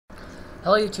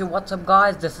Hello YouTube, what's up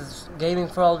guys? This is Gaming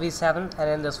for All V7, and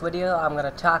in this video I'm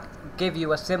gonna give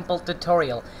you a simple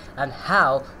tutorial on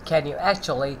how can you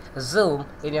actually zoom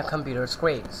in your computer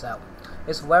screen. So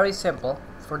it's very simple.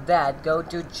 For that, go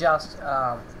to just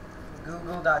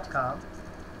google.com,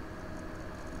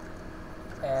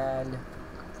 and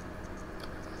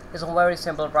it's a very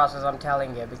simple process, I'm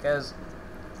telling you, because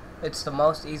it's the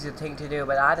most easy thing to do,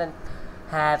 but I didn't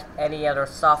have any other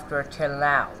software till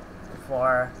now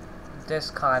for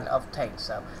this kind of thing.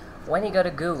 So when you go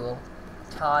to Google,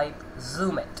 type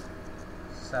zoom it.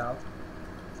 So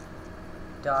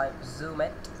type zoom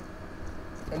it,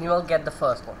 and you will get the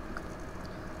first link.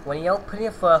 When you open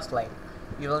your first link,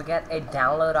 you will get a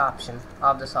download option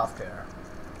of the software,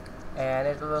 and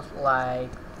it will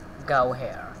like go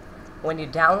here. When you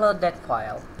download that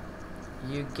file,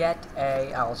 you get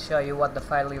I'll show you what the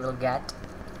file you will get.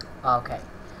 Okay,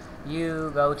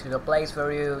 you go to the place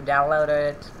where you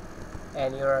downloaded it,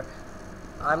 and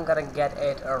I'm gonna get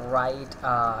it right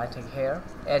I think here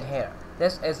and here.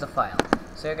 This is the file,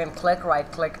 so you can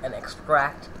right click and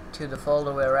extract to the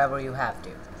folder wherever you have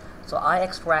to. So I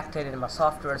extracted in my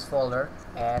softwares folder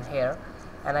and here,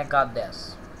 and I got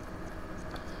this.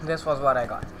 This was what I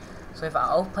got. So if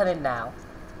I open it now,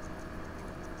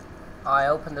 I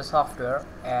open the software,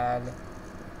 and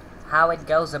how it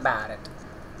goes about it,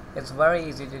 it's very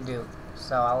easy to do.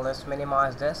 So I'll just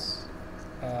minimize this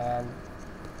and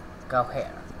go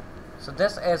here. So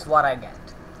this is what I get.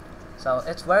 So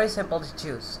it's very simple to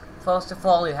choose. First of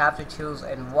all, you have to choose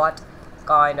in what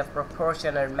kind of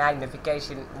proportion and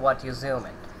magnification what you zoom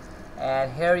in.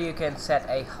 And here you can set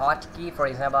a hotkey. For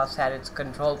example, I've set it's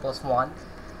Control+1.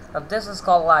 Now this is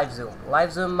called live zoom.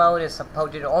 Live zoom mode is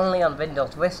supported only on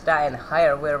Windows Vista and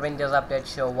higher, where Windows Update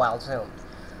show while zoomed.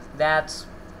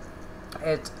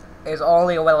 It is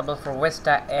only available for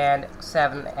Vista and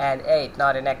 7 and 8,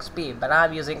 not in XP, but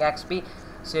I'm using XP,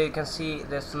 so you can see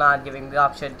this not giving the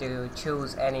option to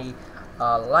choose any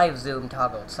live zoom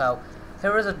toggle. So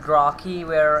here is a draw key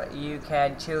where you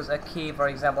can choose a key. For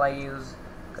example, I use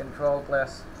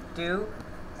Control+2,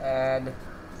 and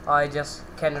I just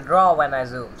can draw when I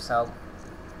zoom, so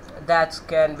that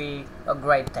can be a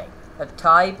great thing. A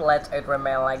type lets it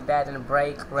remain like that, and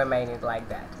break remain it like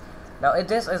that. Now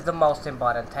this is the most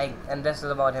important thing, and this is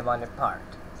the most important part.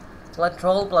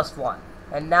 Control+1,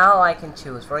 and now I can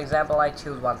choose. For example, I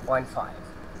choose 1.5,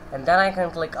 and then I can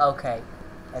click OK.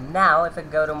 And now if I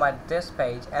go to this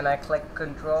page and I click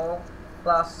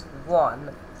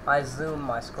Control+1, I zoom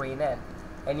my screen in,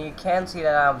 and you can see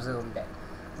that I'm zoomed in,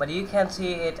 but you can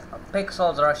see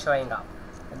pixels are showing up,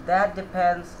 and that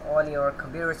depends on your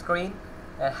computer screen.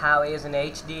 And how is in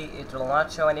HD, it will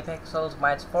not show any pixels.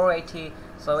 Mine's 480,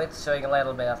 so it's showing a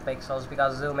little bit of pixels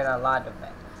because zoom in a lot of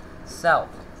it. So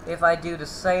if I do the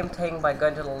same thing by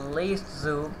going to the least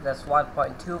zoom, that's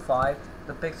 1.25,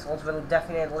 the pixels will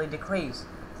definitely decrease.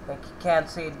 Like, you can't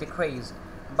see it decrease,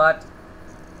 but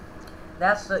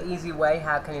that's the easy way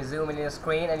how can you zoom in your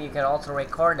screen, and you can also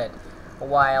record it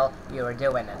while you're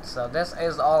doing it. So this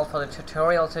is all for the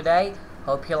tutorial today.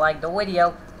 Hope you liked the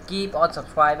video. Keep on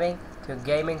subscribing to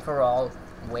Gaming for All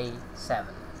V7.